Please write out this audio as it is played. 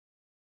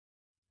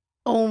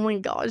Oh my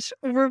gosh,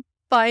 we're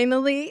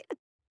finally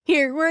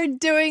here. We're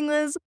doing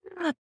this.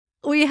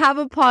 We have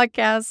a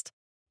podcast.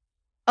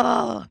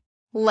 Oh,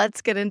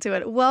 let's get into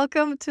it.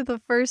 Welcome to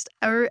the first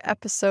ever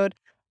episode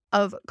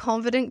of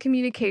Confident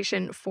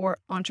Communication for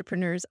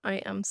Entrepreneurs. I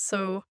am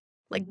so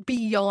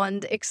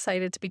beyond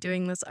excited to be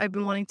doing this. I've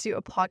been wanting to do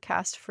a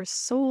podcast for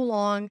so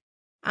long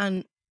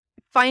and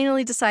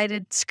finally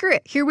decided, screw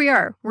it. Here we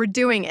are. We're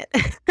doing it.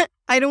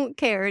 I don't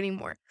care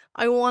anymore.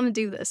 I want to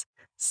do this.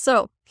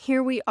 So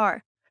here we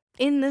are.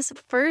 In this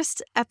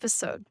first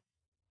episode,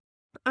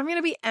 I'm going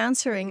to be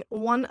answering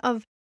one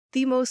of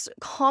the most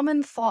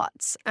common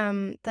thoughts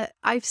that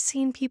I've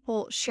seen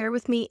people share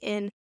with me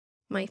in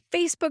my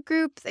Facebook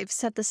group. They've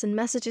said this in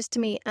messages to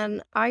me,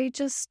 and I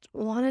just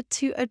wanted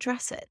to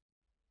address it.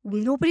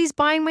 Nobody's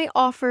buying my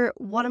offer.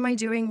 What am I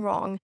doing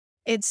wrong?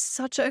 It's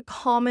such a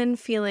common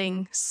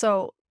feeling.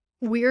 So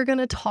we're going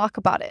to talk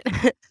about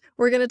it.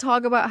 We're going to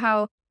talk about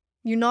how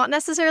you're not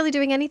necessarily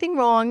doing anything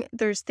wrong.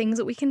 There's things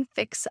that we can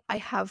fix. I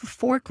have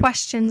 4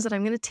 questions that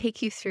I'm going to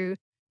take you through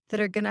that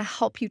are going to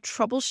help you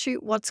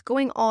troubleshoot what's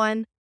going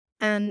on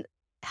and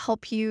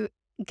help you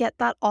get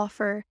that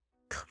offer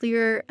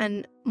clearer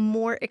and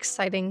more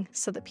exciting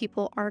so that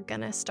people are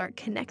going to start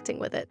connecting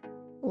with it.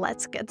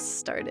 Let's get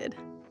started.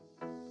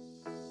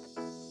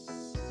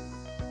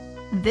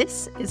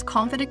 This is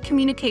Confident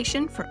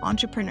Communication for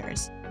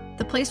Entrepreneurs,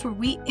 the place where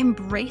we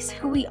embrace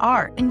who we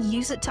are and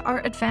use it to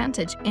our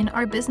advantage in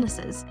our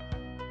businesses.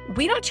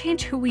 We don't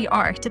change who we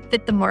are to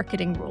fit the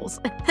marketing rules.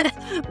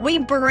 We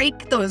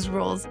break those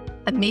rules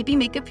and maybe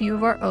make a few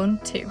of our own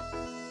too.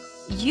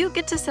 You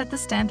get to set the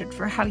standard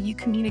for how you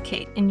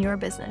communicate in your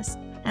business,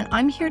 and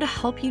I'm here to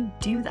help you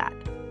do that.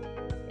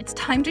 It's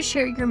time to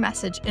share your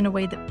message in a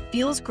way that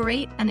feels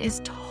great and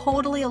is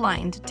totally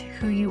aligned to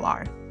who you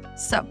are.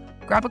 So,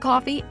 grab a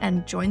coffee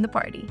and join the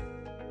party.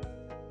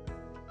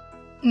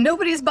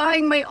 Nobody's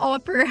buying my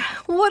offer.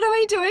 What am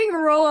I doing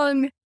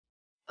wrong?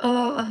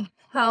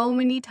 How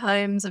many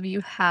times have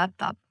you had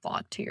that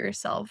thought to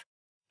yourself?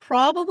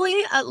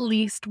 Probably at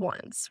least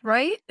once,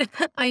 right?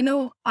 I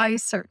know I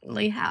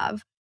certainly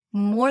have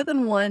more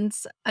than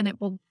once, and it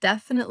will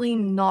definitely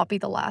not be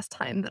the last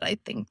time that I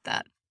think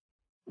that.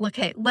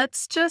 Okay,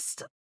 let's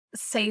just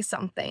say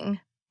something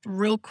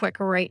real quick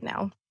right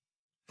now.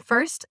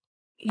 First,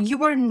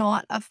 you are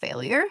not a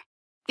failure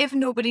if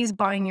nobody's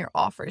buying your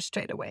offer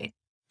straight away.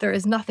 There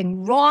is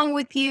nothing wrong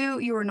with you.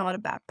 You are not a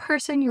bad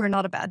person. You are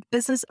not a bad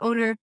business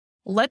owner.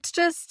 Let's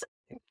just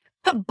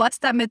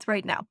bust that myth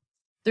right now.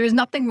 There is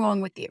nothing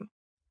wrong with you.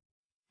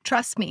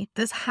 Trust me,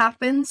 this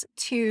happens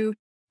to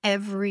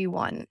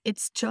everyone.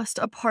 It's just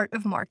a part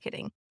of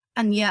marketing.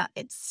 And yeah,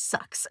 it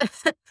sucks,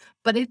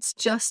 but it's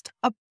just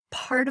a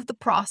part of the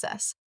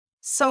process.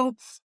 So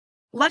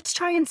let's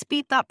try and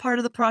speed that part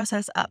of the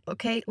process up,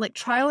 okay? Like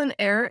trial and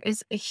error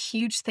is a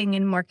huge thing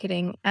in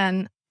marketing.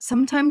 And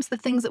sometimes the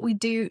things that we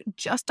do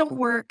just don't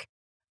work.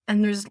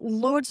 And there's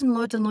loads and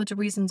loads and loads of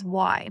reasons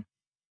why.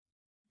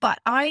 But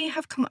I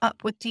have come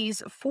up with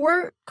these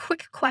 4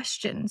 quick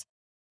questions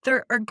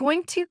that are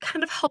going to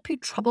kind of help you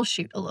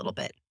troubleshoot a little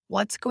bit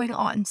what's going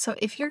on. So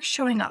if you're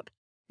showing up,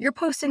 you're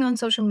posting on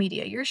social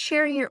media, you're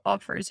sharing your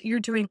offers, you're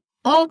doing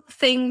all the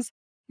things,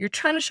 you're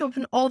trying to show up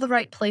in all the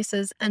right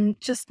places, and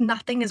just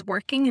nothing is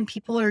working, and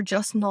people are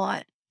just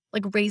not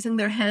raising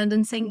their hand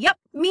and saying, yep,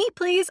 me,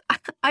 please.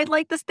 I'd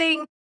like this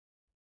thing.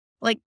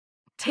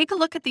 Take a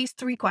look at these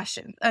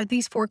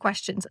 4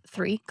 questions.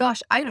 3.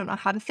 Gosh, I don't know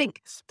how to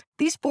think.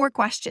 These 4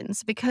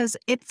 questions, because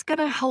it's going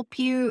to help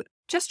you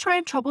just try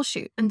and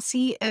troubleshoot and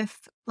see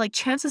if,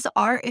 chances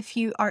are, if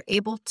you are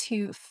able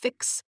to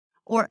fix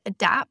or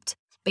adapt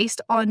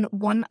based on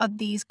one of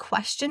these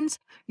questions,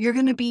 you're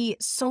going to be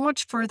so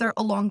much further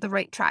along the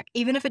right track,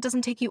 even if it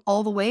doesn't take you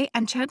all the way.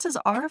 And chances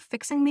are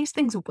fixing these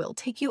things will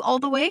take you all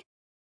the way.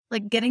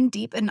 Getting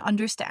deep and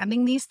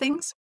understanding these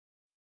things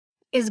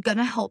is going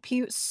to help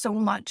you so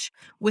much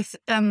with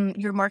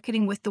your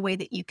marketing, with the way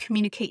that you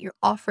communicate your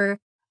offer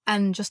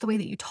and just the way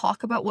that you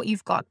talk about what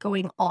you've got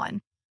going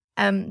on.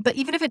 But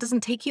even if it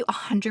doesn't take you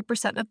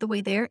 100% of the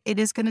way there, it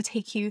is going to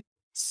take you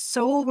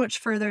so much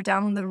further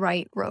down the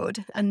right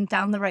road and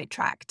down the right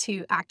track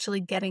to actually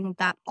getting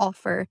that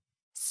offer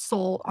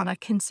sold on a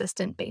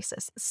consistent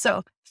basis.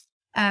 So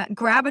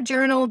grab a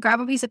journal, grab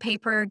a piece of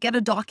paper, get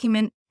a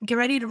document, get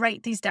ready to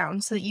write these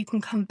down so that you can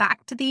come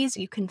back to these,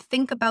 you can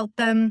think about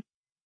them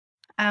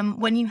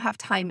when you have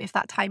time, if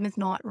that time is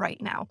not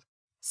right now.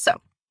 So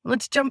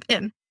let's jump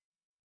in.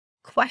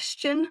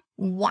 Question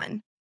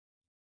 1.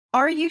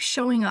 Are you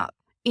showing up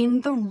in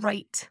the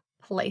right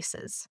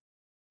places?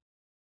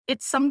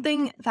 It's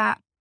something that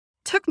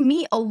took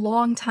me a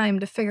long time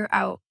to figure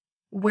out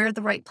where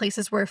the right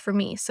places were for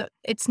me. So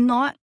it's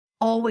not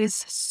always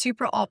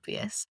super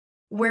obvious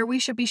where we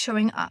should be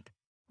showing up,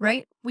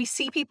 right? We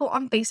see people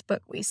on Facebook,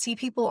 we see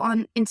people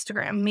on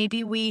Instagram,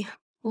 maybe we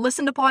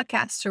listen to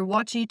podcasts or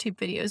watch YouTube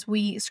videos,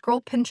 we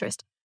scroll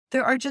Pinterest.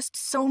 There are just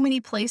so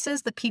many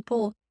places that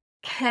people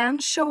can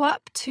show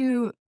up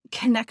to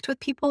connect with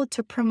people,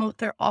 to promote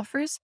their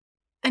offers.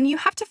 And you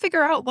have to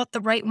figure out what the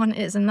right one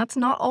is. And that's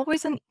not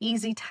always an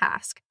easy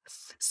task.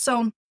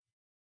 So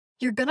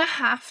you're going to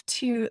have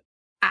to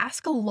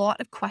ask a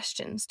lot of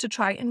questions to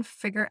try and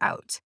figure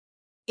out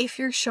if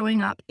you're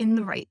showing up in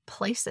the right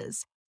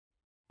places.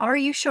 Are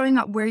you showing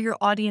up where your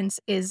audience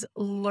is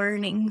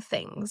learning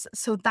things?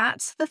 So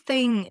that's the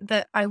thing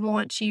that I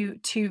want you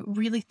to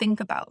really think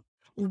about.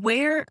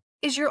 Where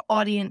is your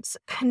audience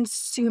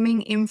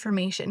consuming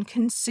information,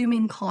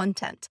 consuming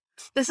content?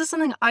 This is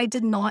something I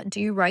did not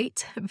do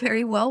right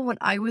very well when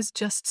I was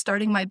just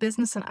starting my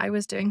business and I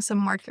was doing some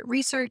market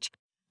research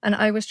and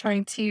I was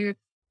trying to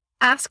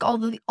ask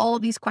all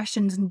of these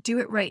questions and do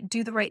it right,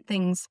 do the right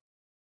things.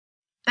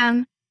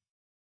 And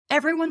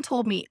everyone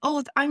told me,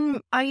 "Oh,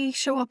 I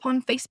show up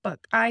on Facebook.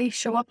 I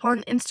show up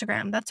on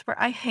Instagram. That's where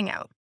I hang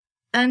out."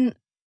 And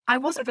I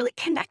wasn't really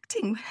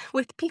connecting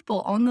with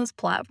people on those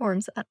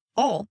platforms at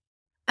all.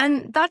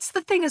 And that's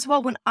the thing as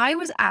well when I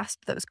was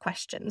asked those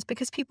questions,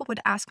 because people would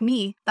ask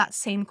me that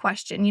same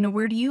question,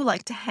 where do you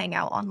like to hang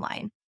out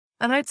online?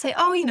 And I'd say,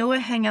 "Oh, I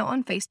hang out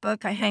on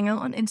Facebook. I hang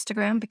out on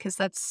Instagram because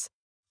that's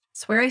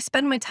where I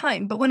spend my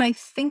time." But when I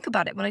think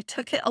about it, when I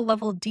took it a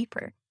level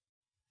deeper,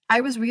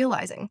 I was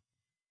realizing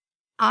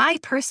I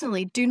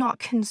personally do not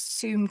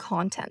consume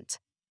content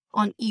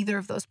on either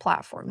of those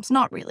platforms.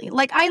 Not really.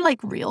 Like, I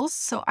like Reels,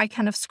 so I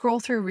kind of scroll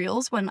through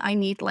Reels when I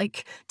need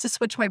to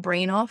switch my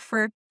brain off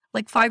for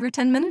like 5 or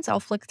 10 minutes. I'll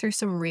flick through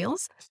some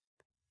Reels.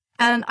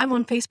 And I'm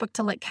on Facebook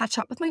to catch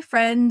up with my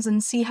friends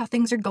and see how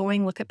things are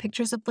going, look at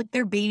pictures of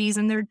their babies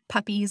and their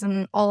puppies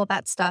and all of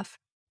that stuff.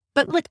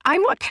 But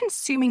I'm not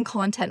consuming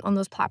content on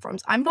those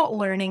platforms. I'm not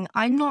learning.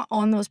 I'm not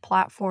on those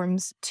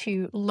platforms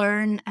to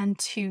learn and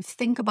to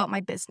think about my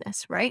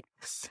business, right?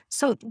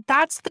 So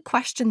that's the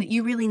question that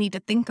you really need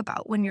to think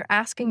about when you're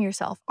asking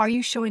yourself, are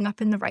you showing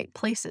up in the right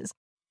places?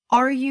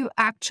 Are you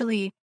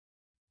actually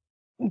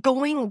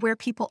going where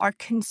people are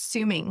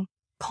consuming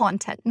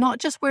content, not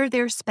just where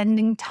they're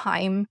spending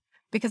time?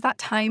 Because that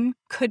time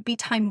could be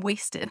time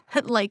wasted.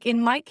 Like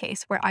in my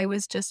case, where I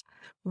was just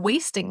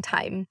wasting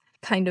time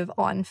kind of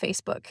on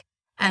Facebook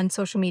and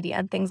social media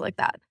and things like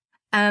that.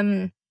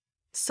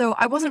 So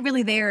I wasn't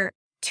really there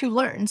to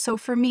learn. So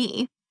for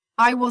me,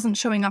 I wasn't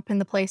showing up in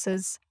the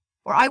places,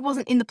 or I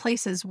wasn't in the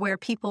places where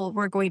people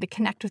were going to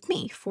connect with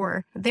me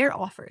for their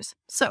offers.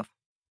 So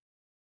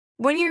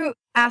when you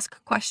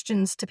ask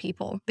questions to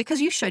people, because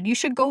you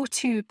should go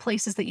to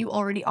places that you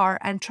already are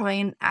and try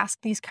and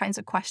ask these kinds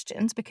of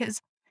questions,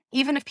 because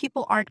even if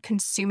people aren't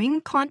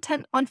consuming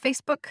content on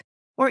Facebook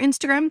or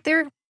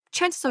Instagram,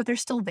 chances are they're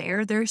still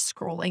there. They're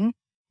scrolling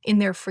in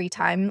their free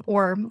time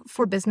or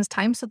for business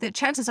time. So the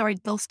chances are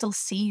they'll still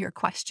see your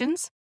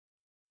questions.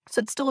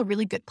 So it's still a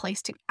really good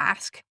place to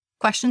ask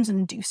questions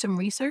and do some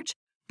research,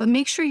 but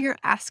make sure you're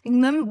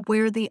asking them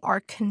where they are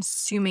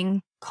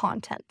consuming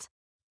content.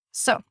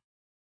 So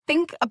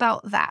think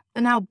about that.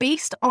 And now,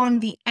 based on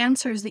the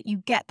answers that you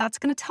get, that's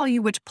going to tell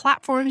you which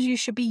platforms you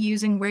should be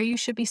using, where you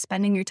should be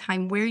spending your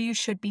time, where you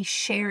should be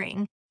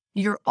sharing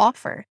your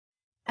offer,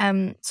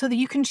 so that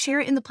you can share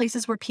it in the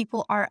places where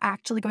people are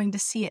actually going to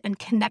see it and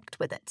connect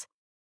with it.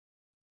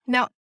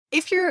 Now,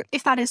 if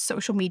that is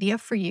social media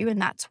for you and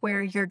that's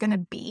where you're going to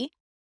be,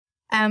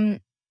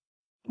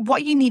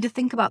 what you need to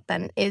think about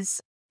then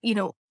is,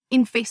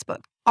 in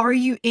Facebook, are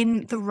you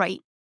in the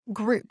right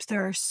groups?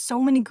 There are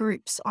so many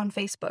groups on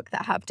Facebook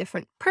that have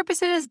different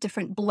purposes,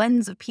 different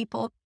blends of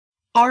people.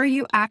 Are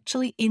you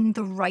actually in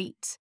the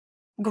right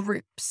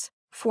groups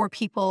for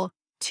people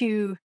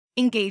to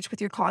engage with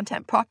your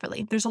content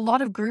properly? There's a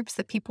lot of groups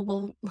that people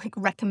will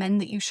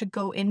recommend that you should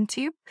go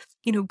into.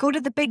 Go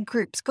to the big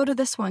groups, go to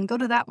this one, go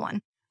to that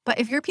one. But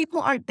if your people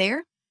aren't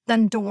there,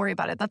 then don't worry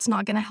about it. That's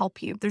not going to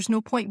help you. There's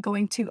no point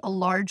going to a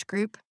large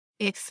group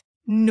if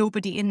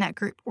nobody in that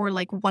group, or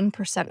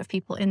 1% of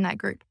people in that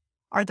group,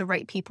 are the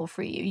right people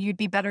for you. You'd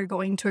be better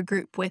going to a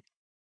group with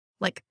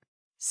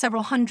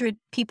several hundred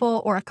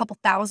people or a couple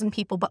thousand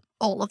people, but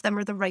all of them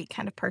are the right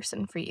kind of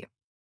person for you.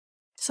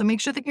 So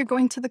make sure that you're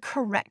going to the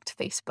correct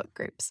Facebook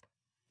groups.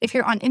 If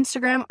you're on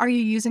Instagram, are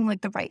you using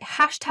the right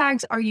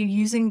hashtags? Are you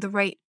using the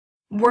right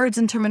words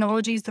and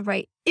terminologies, the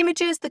right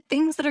images, the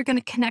things that are going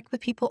to connect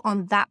with people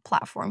on that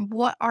platform?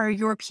 What are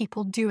your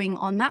people doing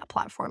on that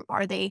platform?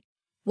 Are they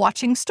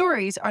watching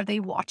stories? Are they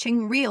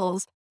watching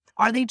reels?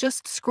 Are they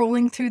just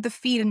scrolling through the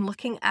feed and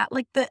looking at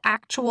the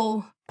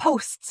actual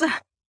posts?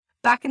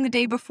 Back in the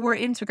day before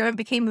Instagram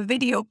became a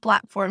video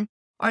platform,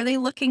 are they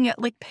looking at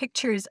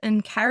pictures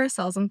and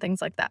carousels and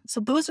things like that? So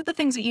those are the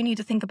things that you need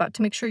to think about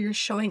to make sure you're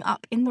showing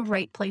up in the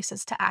right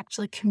places to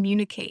actually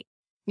communicate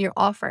your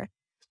offer.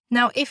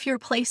 Now, if your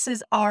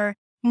places are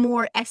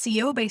more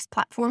SEO based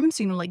platforms,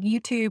 like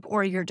YouTube,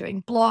 or you're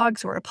doing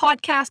blogs or a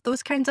podcast,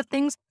 those kinds of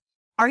things,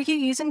 are you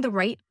using the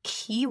right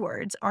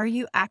keywords? Are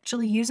you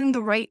actually using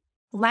the right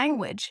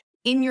language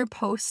in your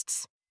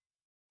posts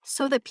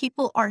so that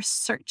people are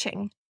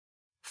searching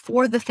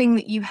for the thing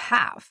that you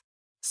have?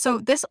 So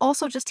this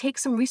also just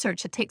takes some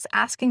research. It takes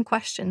asking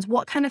questions.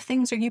 What kind of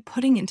things are you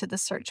putting into the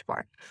search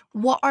bar?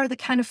 What are the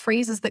kind of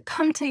phrases that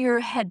come to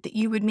your head that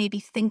you would maybe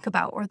think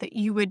about, or that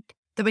you would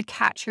that would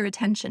catch your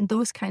attention,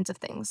 those kinds of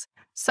things.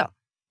 So,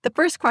 the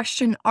first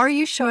question, are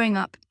you showing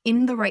up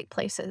in the right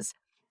places?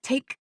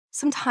 Take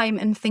some time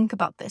and think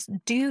about this.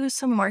 Do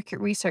some market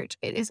research.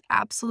 It is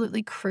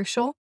absolutely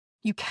crucial.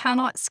 You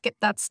cannot skip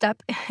that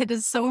step. It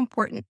is so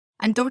important.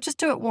 And don't just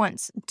do it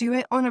once, do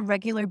it on a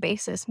regular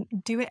basis.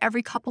 Do it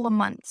every couple of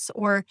months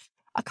or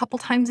a couple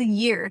times a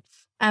year.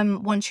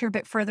 Once you're a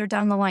bit further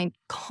down the line,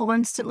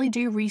 constantly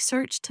do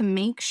research to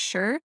make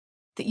sure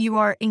that you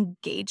are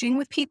engaging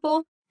with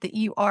people, that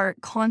you are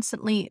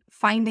constantly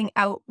finding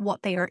out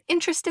what they are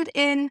interested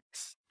in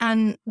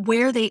and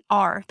where they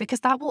are, because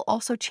that will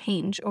also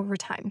change over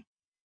time.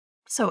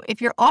 So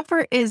if your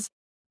offer is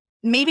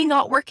maybe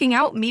not working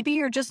out, maybe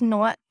you're just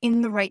not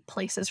in the right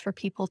places for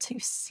people to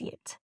see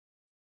it.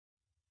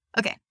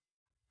 Okay,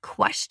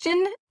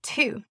 question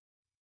 2.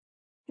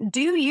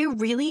 Do you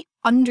really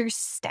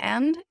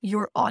understand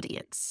your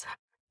audience?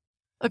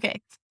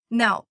 Okay,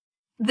 now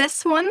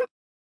this one,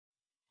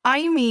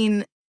 I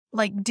mean,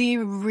 like, do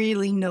you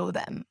really know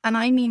them? And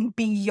I mean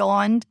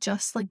beyond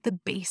just like the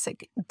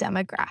basic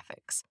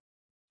demographics.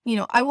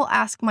 I will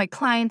ask my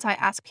clients, I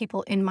ask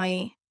people in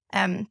my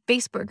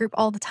Facebook group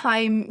all the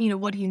time,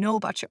 what do you know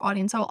about your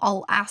audience?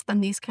 I'll ask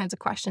them these kinds of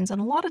questions. And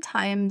a lot of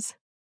times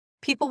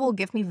people will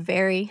give me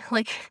very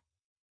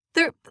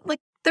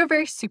they're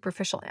very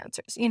superficial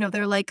answers.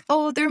 They're like,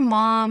 oh, they're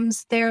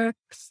moms,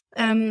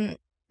 um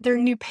they're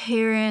new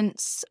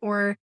parents,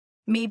 or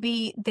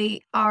maybe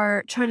they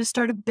are trying to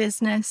start a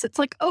business. It's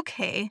like,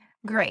 okay,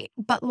 great.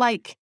 But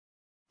like,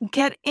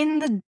 get in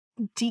the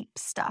deep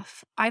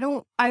stuff. I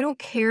don't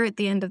care at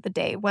the end of the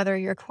day whether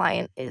your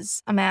client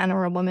is a man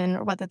or a woman,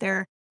 or whether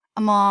they're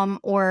a mom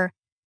or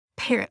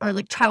parent or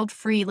like child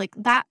free. Like,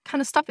 that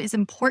kind of stuff is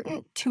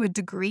important to a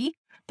degree,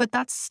 but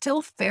that's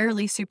still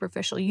fairly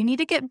superficial. You need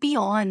to get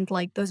beyond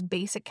like those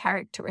basic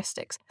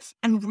characteristics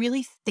and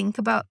really think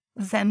about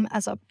them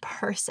as a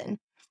person.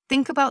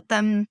 Think about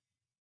them,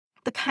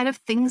 the kind of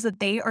things that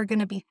they are going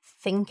to be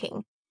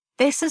thinking.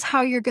 This is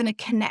how you're going to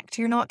connect.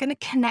 You're not going to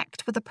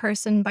connect with a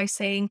person by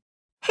saying,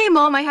 hey,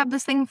 mom, I have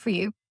this thing for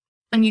you.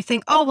 And you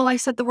think, oh, well, I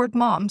said the word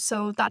mom,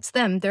 so that's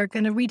them. They're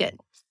going to read it.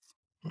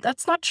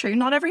 That's not true.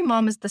 Not every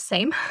mom is the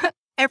same.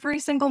 Every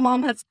single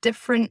mom has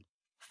different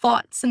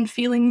thoughts and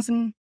feelings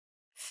and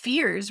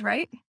fears,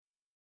 right?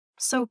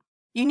 So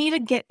you need to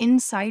get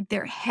inside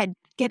their head,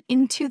 get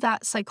into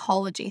that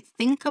psychology,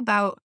 think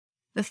about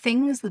the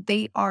things that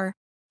they are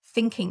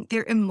thinking,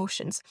 their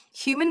emotions.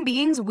 Human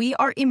beings, we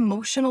are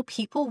emotional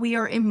people, we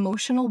are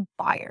emotional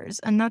buyers,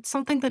 and that's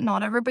something that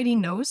not everybody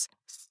knows.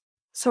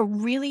 So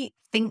really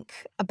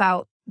think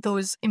about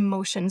those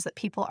emotions that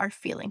people are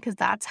feeling, because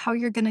that's how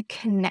you're going to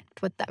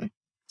connect with them.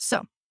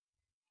 So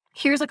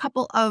here's a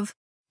couple of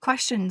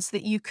questions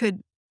that you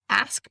could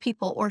ask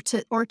people or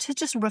to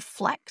just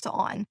reflect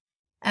on.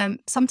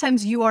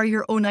 Sometimes you are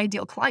your own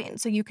ideal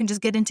client, so you can just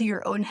get into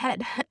your own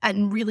head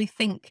and really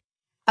think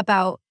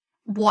about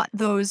what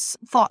those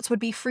thoughts would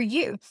be for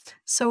you.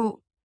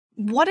 So,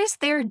 what is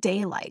their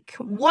day like?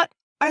 What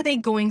are they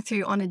going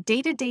through on a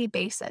day-to-day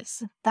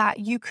basis that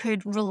you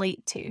could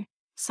relate to?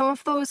 Some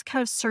of those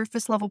kind of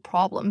surface level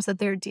problems that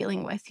they're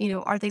dealing with,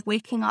 are they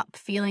waking up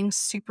feeling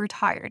super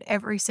tired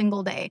every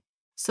single day?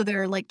 So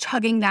they're like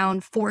chugging down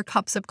 4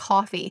 cups of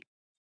coffee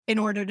in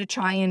order to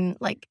try and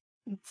like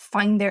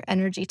find their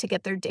energy to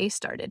get their day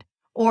started.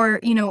 Or,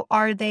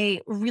 are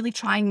they really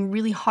trying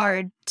really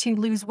hard to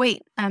lose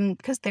weight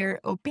because they're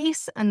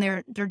obese and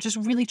they're just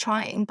really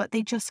trying, but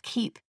they just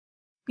keep,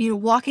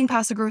 walking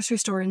past the grocery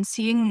store and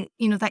seeing,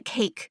 that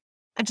cake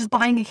and just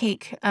buying a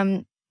cake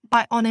on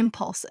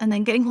impulse, and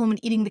then getting home and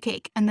eating the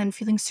cake and then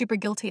feeling super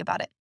guilty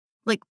about it.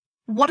 Like,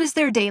 what is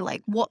their day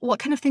like? What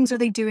kind of things are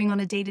they doing on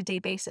a day-to-day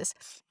basis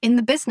in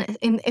the business?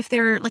 If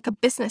they're like a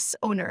business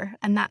owner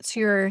and that's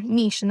your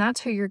niche and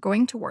that's who you're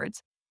going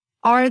towards,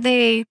 are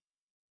they,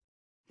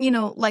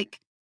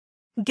 like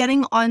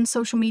getting on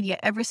social media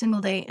every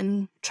single day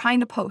and trying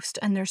to post,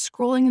 and they're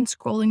scrolling and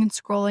scrolling and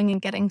scrolling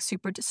and getting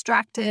super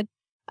distracted,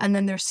 and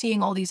then they're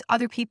seeing all these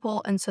other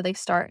people, and so they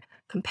start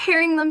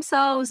comparing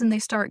themselves and they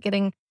start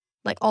getting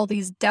like all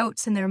these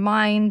doubts in their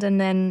mind, and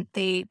then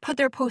they put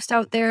their post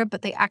out there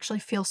but they actually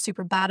feel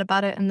super bad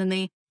about it, and then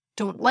they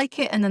don't like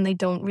it, and then they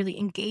don't really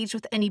engage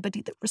with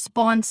anybody that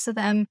responds to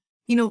them.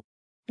 you know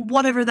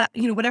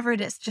whatever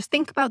it is, just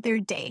think about their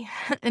day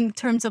in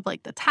terms of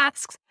like the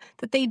tasks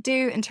that they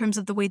do, in terms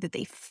of the way that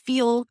they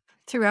feel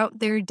throughout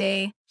their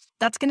day.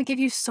 That's going to give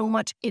you so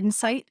much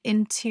insight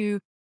into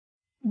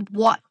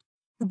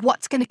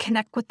what's going to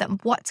connect with them,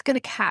 what's going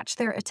to catch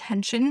their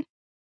attention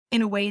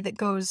in a way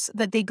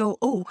that they go,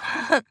 oh,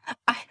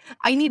 I,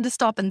 I need to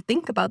stop and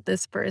think about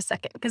this for a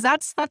second. Because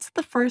that's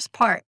the first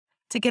part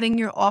to getting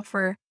your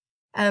offer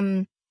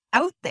um,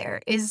 out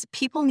there, is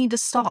people need to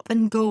stop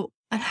and go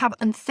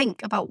and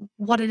think about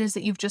what it is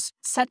that you've just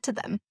said to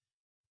them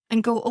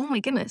and go, oh my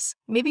goodness,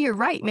 maybe you're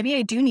right. Maybe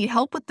I do need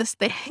help with this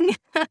thing.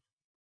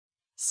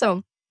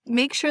 So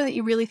make sure that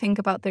you really think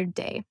about their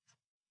day.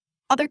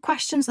 Other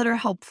questions that are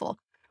helpful.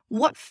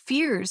 What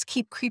fears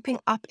keep creeping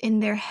up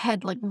in their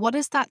head? Like, what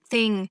is that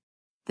thing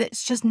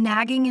that's just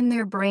nagging in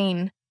their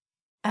brain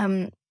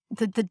um,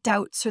 the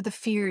doubts or the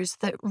fears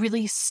that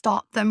really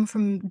stop them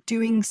from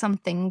doing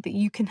something that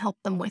you can help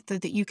them with or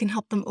that you can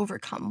help them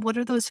overcome? What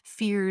are those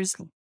fears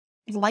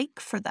like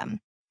for them?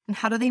 And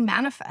how do they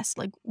manifest?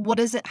 Like, what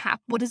does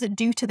it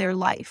do to their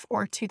life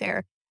or to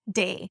their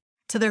day,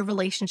 to their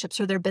relationships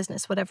or their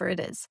business, whatever it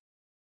is?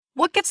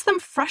 What gets them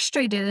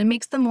frustrated and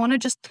makes them want to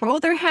just throw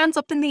their hands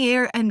up in the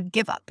air and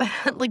give up?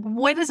 Like,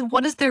 what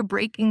is their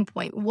breaking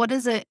point? What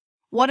is it?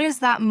 What is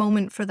that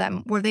moment for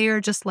them where they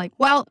are just like,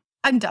 well,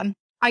 I'm done.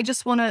 I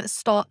just want to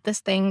stop this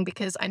thing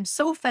because I'm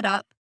so fed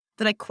up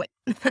that I quit.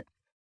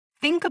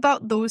 Think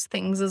about those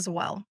things as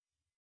well.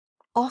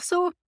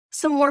 Also,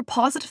 some more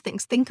positive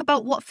things. Think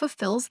about what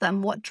fulfills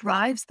them, what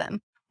drives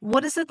them.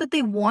 What is it that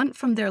they want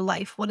from their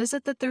life? What is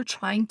it that they're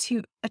trying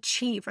to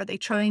achieve? Are they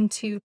trying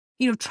to,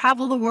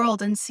 travel the world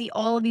and see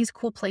all of these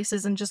cool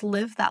places and just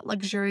live that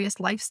luxurious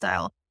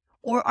lifestyle?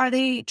 Or are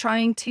they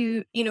trying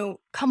to,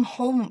 come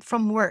home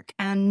from work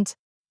and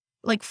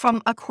like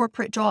from a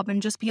corporate job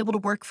and just be able to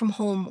work from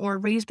home or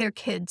raise their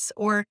kids?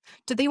 Or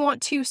do they want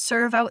to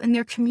serve out in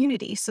their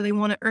community? So they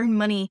want to earn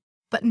money,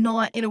 but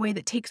not in a way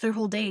that takes their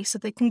whole day so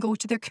they can go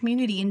to their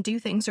community and do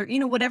things or,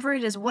 whatever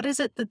it is. What is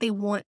it that they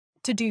want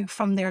to do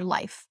from their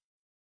life?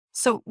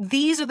 So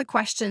these are the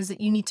questions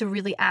that you need to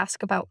really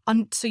ask about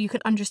so you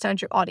can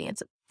understand your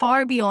audience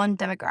far beyond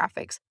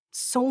demographics,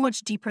 so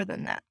much deeper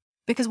than that.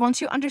 Because once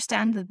you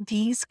understand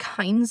these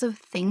kinds of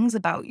things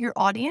about your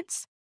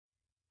audience,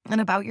 and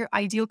about your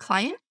ideal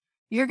client,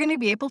 you're going to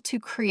be able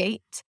to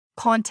create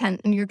content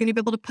and you're going to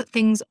be able to put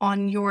things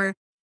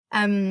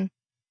um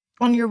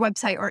on your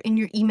website or in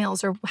your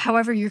emails or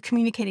however you're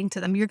communicating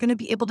to them. You're going to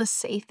be able to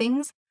say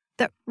things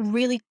that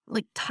really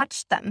like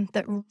touch them,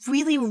 that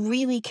really,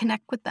 really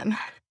connect with them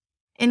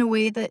in a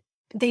way that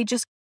they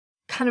just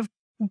kind of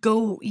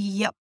go,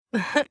 yep,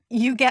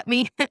 you get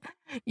me.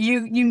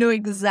 You know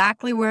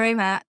exactly where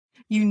I'm at.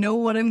 You know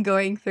what I'm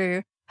going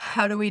through.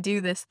 How do we do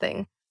this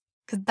thing?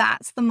 Because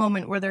that's the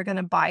moment where they're going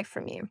to buy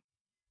from you.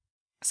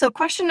 So,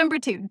 question number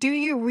 2, do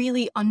you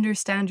really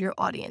understand your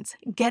audience?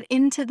 Get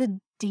into the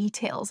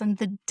details and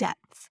the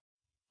depth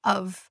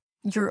of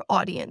your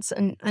audience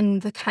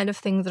and the kind of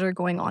things that are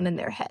going on in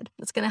their head.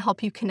 It's going to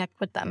help you connect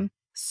with them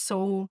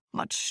so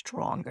much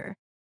stronger.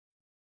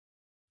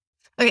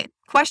 Okay,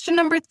 question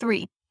number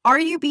 3, are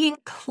you being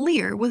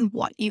clear with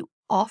what you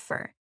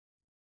offer?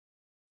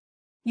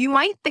 You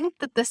might think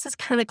that this is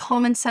kind of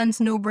common sense,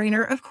 no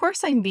brainer. Of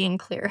course, I'm being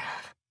clear.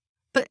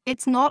 But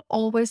it's not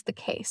always the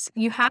case.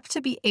 You have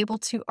to be able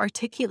to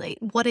articulate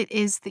what it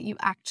is that you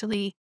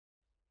actually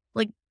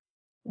like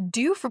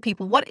do for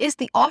people. What is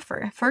the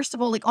offer? First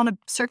of all, like on a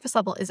surface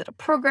level, is it a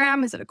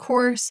program? Is it a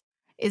course?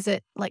 Is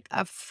it like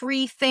a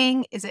free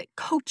thing? Is it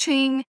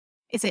coaching?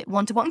 Is it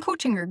one-to-one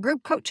coaching or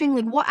group coaching?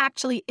 Like what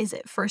actually is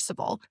it, first of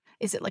all?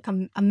 Is it like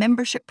a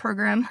membership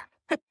program?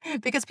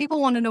 Because people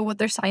want to know what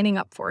they're signing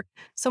up for.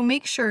 So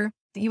make sure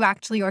that you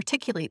actually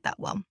articulate that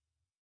well.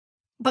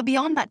 But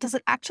beyond that, does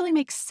it actually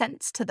make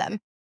sense to them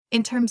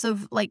in terms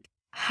of like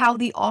how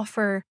the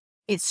offer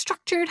is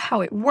structured,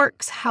 how it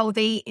works, how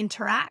they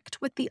interact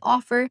with the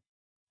offer?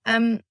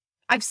 Um,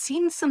 I've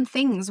seen some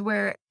things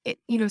where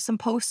some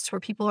posts where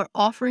people are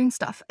offering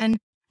stuff, and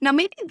now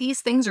maybe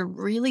these things are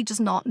really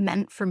just not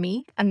meant for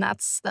me, and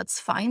that's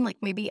fine. Like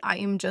maybe I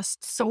am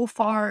just so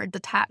far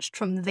detached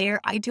from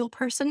their ideal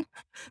person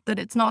that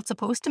it's not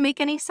supposed to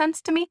make any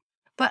sense to me.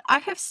 But I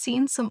have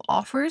seen some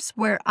offers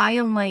where I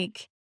am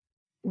like,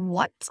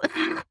 what?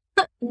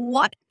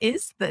 What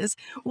is this?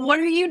 What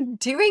are you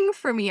doing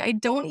for me? I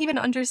don't even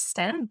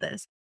understand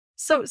this.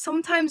 So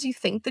sometimes you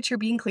think that you're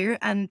being clear,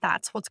 and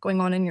that's what's going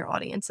on in your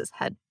audience's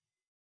head.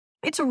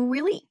 It's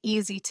really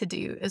easy to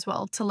do as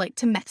well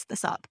to mess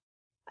this up,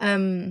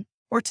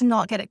 or to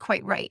not get it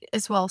quite right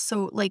as well.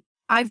 So like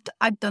I've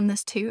done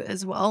this too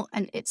as well,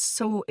 and it's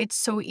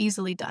so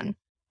easily done.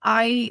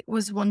 I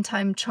was one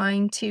time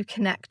trying to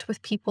connect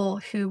with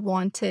people who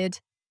wanted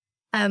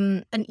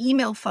an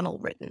email funnel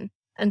written.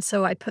 And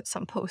so I put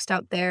some post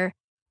out there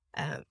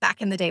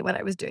back in the day when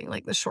I was doing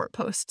like the short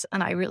posts,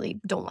 and I really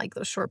don't like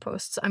those short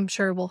posts. I'm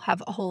sure we'll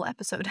have a whole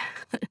episode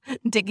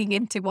digging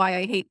into why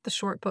I hate the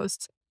short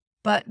posts.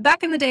 But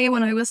back in the day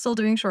when I was still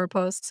doing short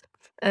posts,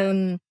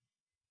 um,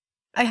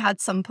 I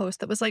had some post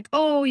that was like,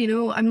 oh,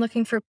 I'm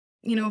looking for,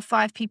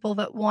 5 people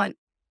that want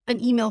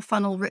an email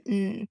funnel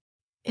written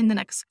in the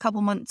next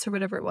couple months or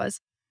whatever it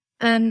was.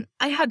 And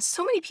I had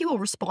so many people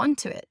respond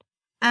to it.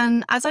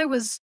 And as I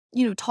was,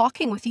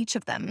 talking with each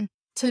of them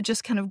to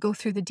just kind of go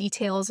through the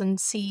details and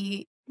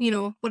see,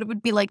 what it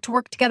would be like to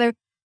work together,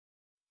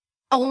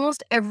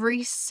 almost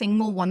every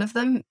single one of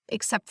them,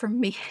 except for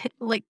me,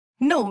 like,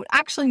 no,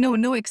 actually,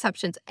 no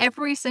exceptions.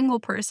 Every single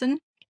person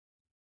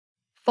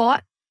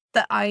thought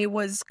that I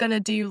was going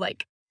to do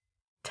like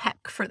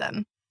tech for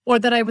them or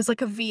that I was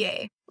like a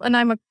VA, and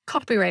I'm a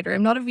copywriter.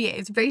 I'm not a VA.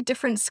 It's a very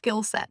different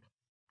skill set.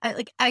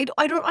 I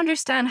don't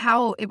understand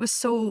how it was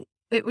so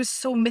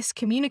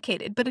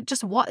miscommunicated, but it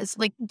just was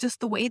like just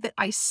the way that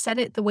I said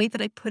it, the way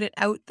that I put it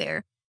out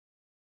there.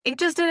 it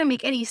just didn't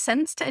make any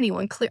sense to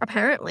anyone, clear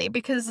apparently,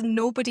 because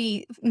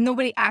nobody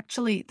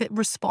actually that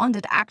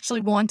responded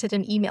actually wanted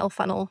an email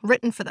funnel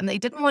written for them. They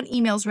didn't want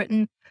emails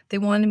written. They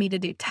wanted me to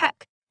do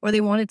tech, or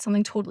they wanted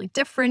something totally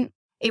different.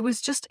 It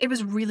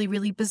was really,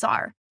 really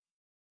bizarre.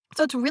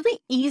 So it's really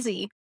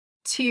easy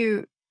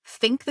to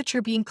think that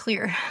you're being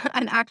clear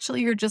and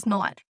actually you're just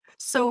not.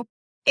 So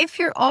if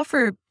your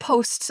offer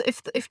posts,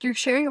 if you're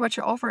sharing about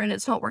your offer and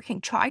it's not working,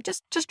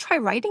 just try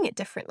writing it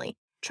differently.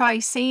 Try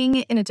saying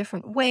it in a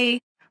different way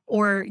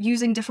or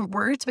using different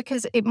words,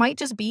 because it might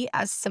just be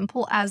as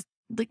simple as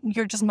like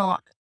you're just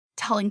not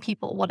telling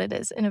people what it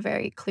is in a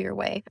very clear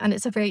way, and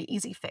it's a very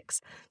easy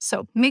fix.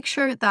 So make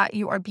sure that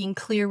you are being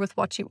clear with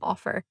what you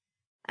offer,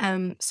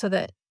 so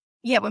that,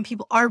 yeah, when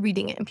people are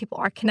reading it and people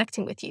are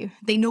connecting with you,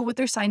 they know what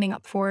they're signing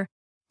up for.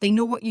 They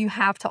know what you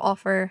have to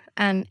offer,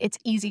 and it's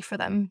easy for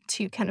them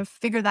to kind of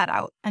figure that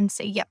out and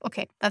say, yep,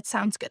 okay, that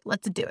sounds good.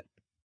 Let's do it.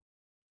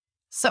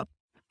 So,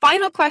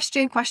 final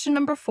question, question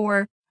number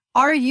 4.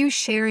 Are you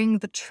sharing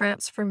the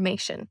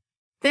transformation?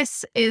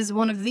 This is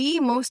one of the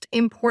most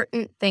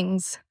important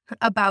things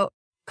about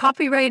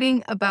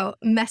copywriting, about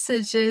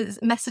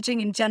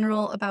messaging in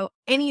general, about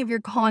any of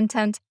your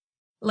content.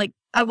 Like,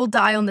 I will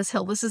die on this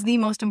hill. This is the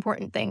most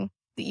important thing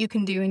that you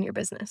can do in your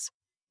business,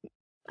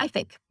 I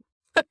think.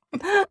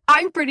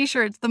 I'm pretty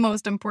sure it's the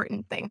most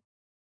important thing.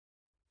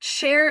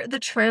 Share the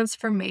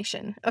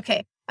transformation.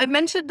 Okay, I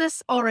mentioned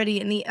this already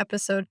in the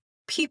episode.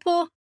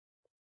 People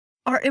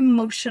are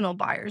emotional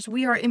buyers.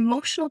 We are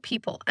emotional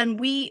people, and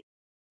we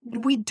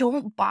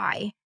don't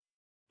buy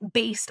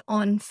based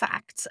on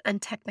facts and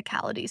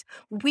technicalities.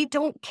 We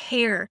don't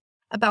care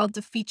about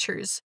the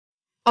features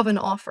of an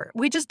offer.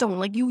 We just don't.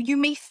 Like, you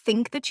may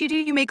think that you do.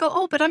 You may go,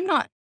 "Oh, but I'm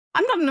not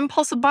an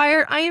impulsive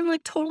buyer. I am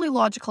like totally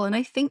logical and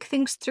I think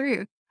things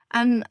through."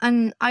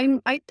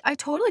 I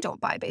totally don't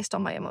buy based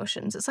on my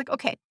emotions. It's like,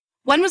 okay,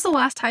 when was the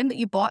last time that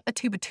you bought a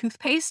tube of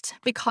toothpaste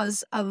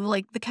because of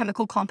like the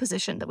chemical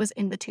composition that was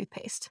in the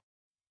toothpaste?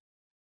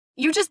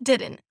 You just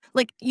didn't.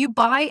 Like, you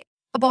buy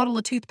a bottle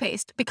of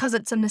toothpaste because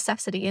it's a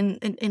necessity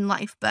in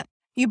life, but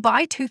you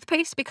buy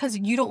toothpaste because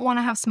you don't want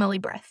to have smelly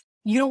breath.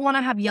 You don't want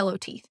to have yellow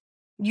teeth.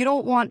 You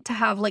don't want to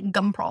have like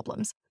gum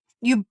problems.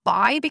 You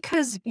buy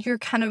because you're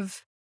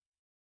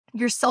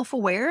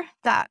self-aware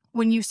that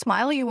when you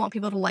smile, you want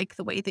people to like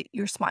the way that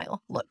your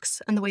smile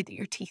looks and the way that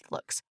your teeth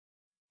looks.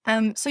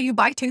 So you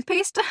buy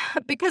toothpaste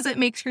because it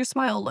makes your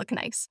smile look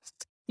nice.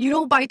 You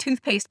don't buy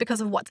toothpaste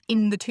because of what's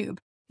in the tube.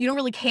 You don't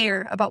really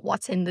care about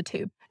what's in the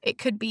tube. It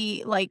could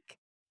be like,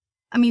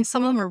 I mean,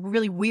 some of them are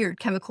really weird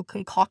chemical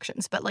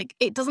concoctions, but like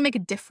it doesn't make a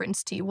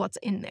difference to you what's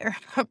in there,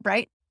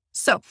 right?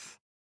 So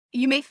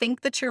you may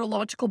think that you're a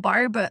logical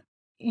buyer, but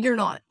you're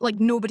not. Like,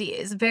 nobody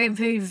is. Very,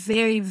 very,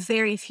 very,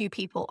 very few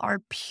people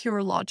are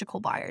pure logical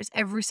buyers.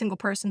 Every single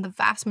person, the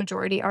vast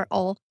majority, are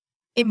all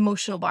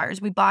emotional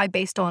buyers. We buy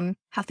based on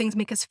how things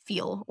make us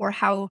feel or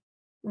how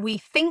we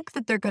think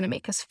that they're going to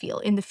make us feel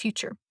in the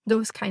future,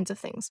 those kinds of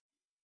things.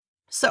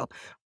 So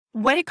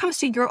when it comes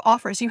to your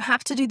offers, you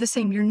have to do the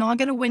same. You're not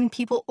going to win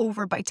people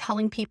over by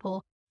telling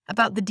people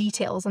about the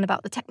details and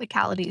about the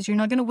technicalities. You're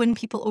not going to win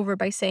people over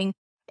by saying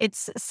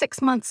it's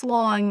 6 months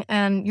long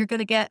and you're going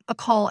to get a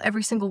call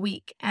every single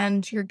week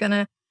and you're going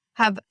to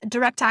have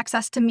direct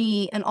access to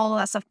me and all of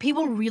that stuff.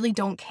 People really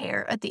don't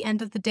care at the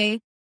end of the day,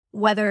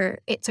 whether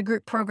it's a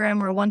group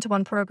program or a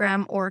one-to-one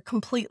program or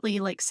completely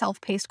like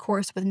self-paced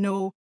course with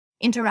no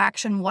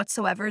interaction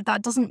whatsoever.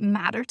 That doesn't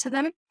matter to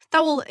them.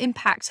 That will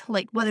impact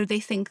like whether they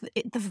think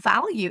the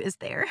value is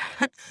there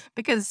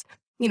because,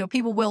 you know,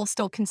 people will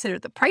still consider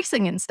the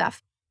pricing and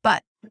stuff,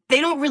 but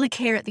they don't really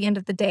care at the end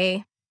of the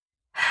day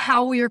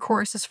how your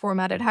course is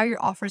formatted, how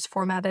your offer is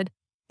formatted.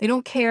 They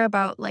don't care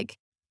about like,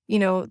 you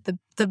know,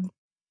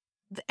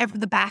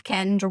 the back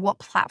end or what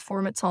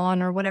platform it's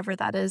on or whatever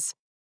that is.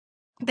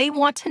 They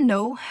want to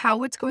know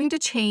how it's going to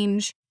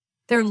change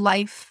their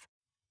life,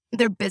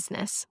 their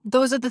business.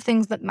 Those are the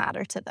things that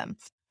matter to them.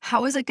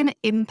 How is it going to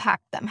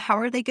impact them? How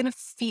are they going to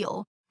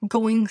feel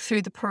going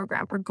through the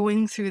program or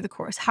going through the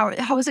course? How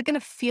is it going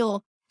to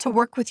feel to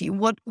work with you?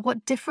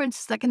 What difference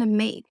is that going to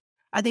make?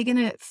 Are they going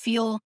to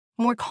feel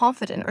more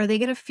confident? Are they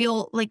going to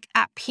feel like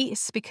at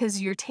peace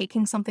because you're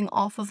taking something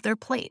off of their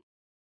plate?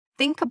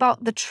 Think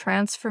about the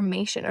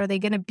transformation. Are they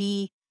going to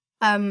be,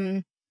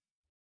 like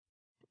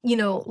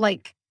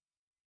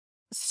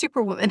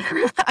superwoman?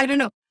 I don't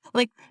know.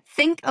 Like,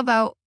 think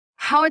about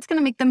how it's going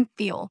to make them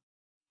feel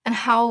and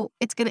how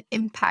it's going to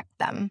impact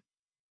them.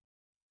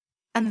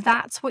 And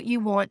that's what you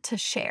want to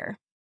share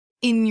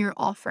in your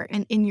offer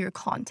and in your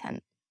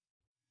content.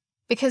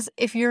 Because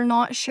if you're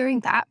not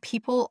sharing that,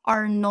 people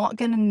are not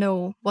going to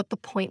know what the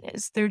point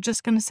is. They're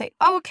just going to say,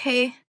 oh,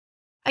 okay,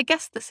 I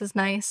guess this is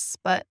nice,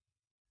 but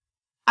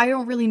I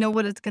don't really know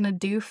what it's going to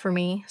do for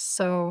me.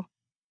 So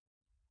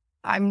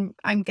I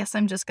guess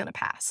I'm just going to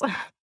pass.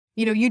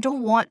 You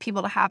don't want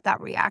people to have that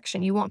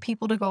reaction. You want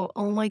people to go,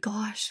 oh my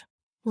gosh,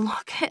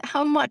 look at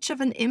how much of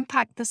an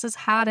impact this has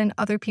had in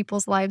other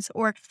people's lives,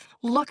 or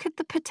look at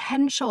the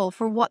potential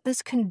for what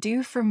this can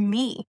do for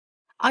me.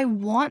 I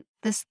want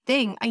this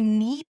thing. I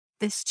need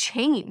this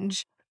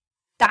change.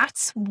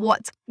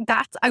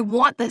 I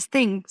want this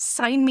thing,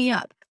 sign me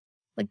up.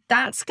 Like,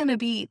 that's going to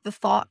be the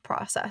thought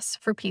process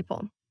for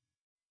people.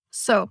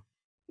 So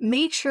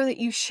make sure that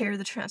you share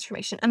the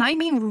transformation. And I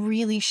mean,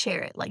 really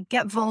share it. Like,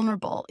 get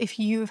vulnerable if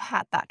you've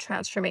had that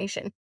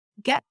transformation.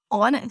 Get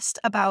honest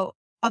about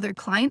other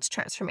clients'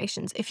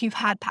 transformations if you've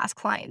had past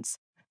clients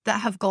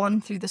that have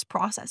gone through this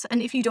process.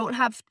 And if you don't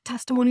have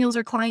testimonials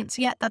or clients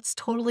yet, that's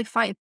totally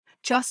fine.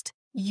 Just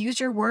use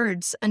your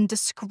words and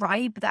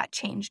describe that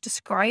change.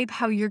 Describe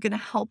how you're going to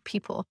help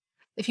people.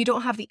 If you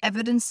don't have the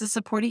evidence to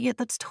support it yet,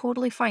 that's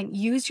totally fine.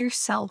 Use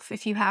yourself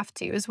if you have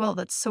to as well.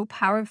 That's so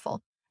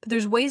powerful. But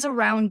there's ways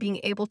around being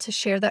able to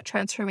share that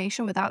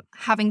transformation without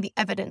having the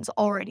evidence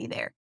already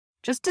there.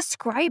 Just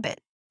describe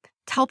it.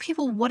 Tell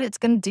people what it's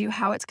going to do,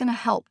 how it's going to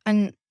help.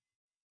 And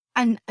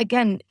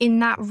again, in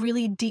that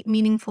really deep,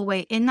 meaningful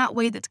way, in that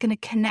way that's going to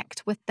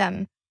connect with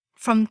them.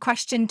 From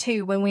question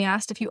 2, when we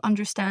asked if you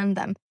understand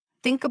them,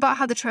 think about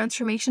how the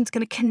transformation is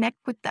going to connect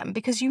with them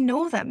because you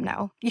know them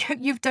now.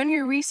 You've done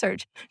your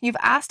research. You've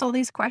asked all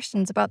these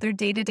questions about their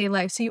day-to-day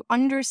life. So you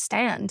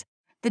understand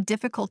the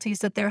difficulties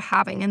that they're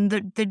having and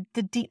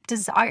the deep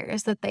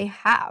desires that they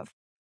have.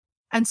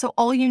 And so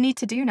all you need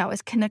to do now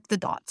is connect the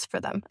dots for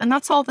them. And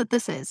that's all that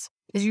this is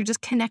you're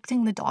just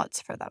connecting the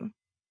dots for them.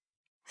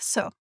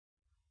 So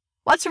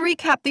let's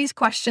recap these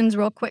questions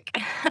real quick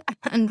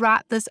and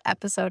wrap this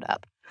episode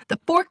up. The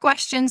 4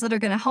 questions that are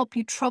going to help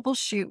you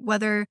troubleshoot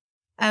whether,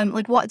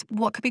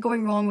 what could be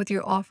going wrong with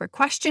your offer.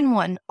 Question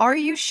 1, are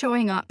you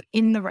showing up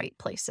in the right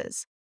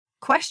places?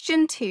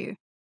 Question 2,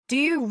 do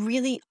you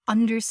really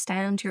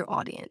understand your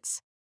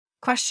audience?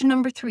 Question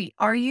number 3,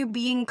 are you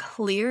being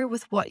clear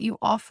with what you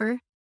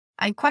offer?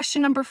 And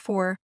question number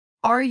 4,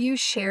 are you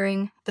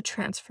sharing the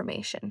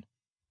transformation?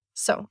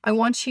 So I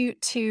want you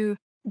to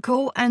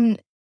go and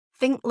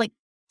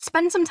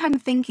spend some time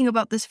thinking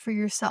about this for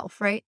yourself,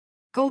 right?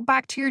 Go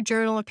back to your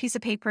journal, a piece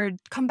of paper,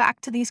 come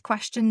back to these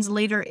questions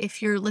later if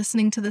you're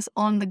listening to this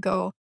on the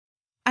go,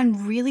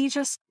 and really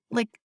just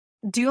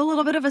do a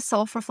little bit of a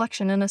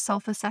self-reflection and a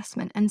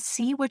self-assessment and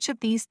see which of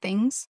these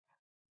things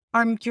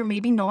you're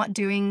maybe not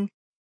doing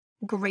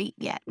great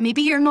yet.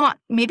 Maybe you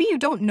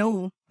don't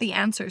know the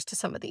answers to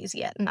some of these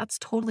yet, and that's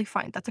totally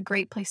fine. That's a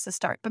great place to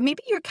start. But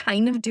maybe you're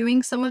kind of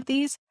doing some of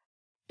these.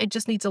 It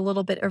just needs a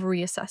little bit of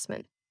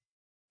reassessment.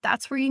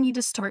 That's where you need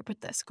to start with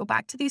this. Go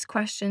back to these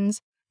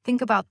questions,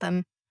 think about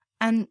them,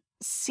 and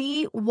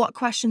see what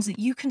questions that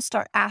you can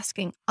start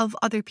asking of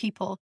other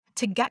people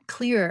to get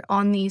clear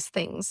on these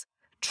things.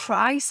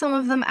 Try some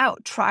of them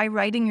out. Try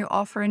writing your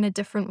offer in a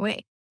different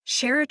way.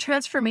 Share a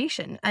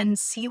transformation and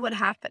see what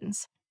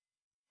happens.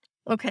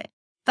 Okay,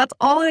 that's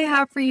all I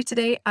have for you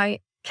today. I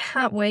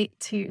can't wait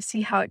to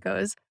see how it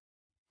goes.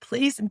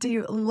 Please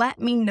do let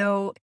me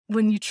know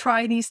when you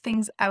try these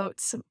things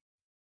out,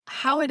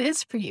 how it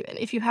is for you. And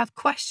if you have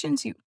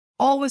questions, you're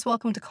always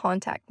welcome to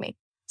contact me.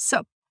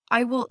 So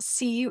I will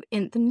see you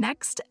in the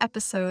next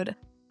episode.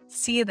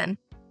 See you then.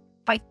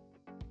 Bye.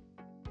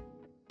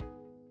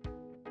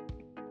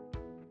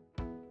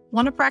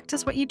 Want to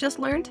practice what you just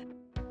learned?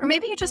 Or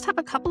maybe you just have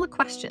a couple of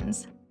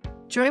questions.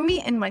 Join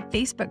me in my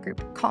Facebook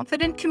group,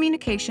 Confident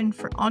Communication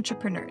for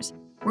Entrepreneurs,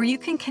 where you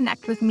can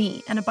connect with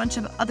me and a bunch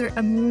of other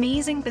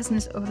amazing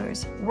business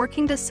owners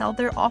working to sell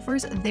their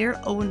offers their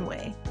own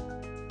way.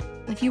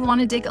 If you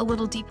want to dig a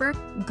little deeper,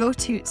 go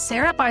to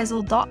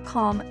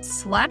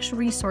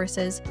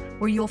sarahbeisel.com/resources,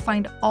 where you'll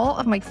find all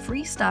of my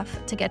free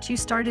stuff to get you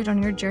started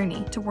on your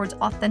journey towards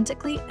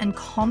authentically and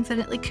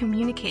confidently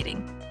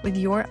communicating with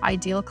your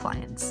ideal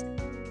clients.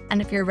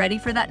 And if you're ready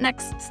for that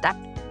next step,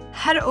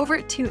 head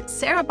over to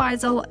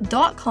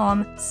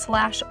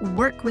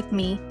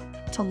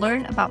sarahbeisel.com/workwithme to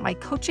learn about my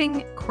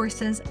coaching,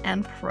 courses,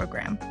 and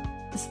program.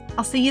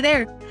 I'll see you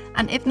there.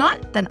 And if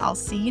not, then I'll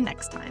see you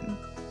next time.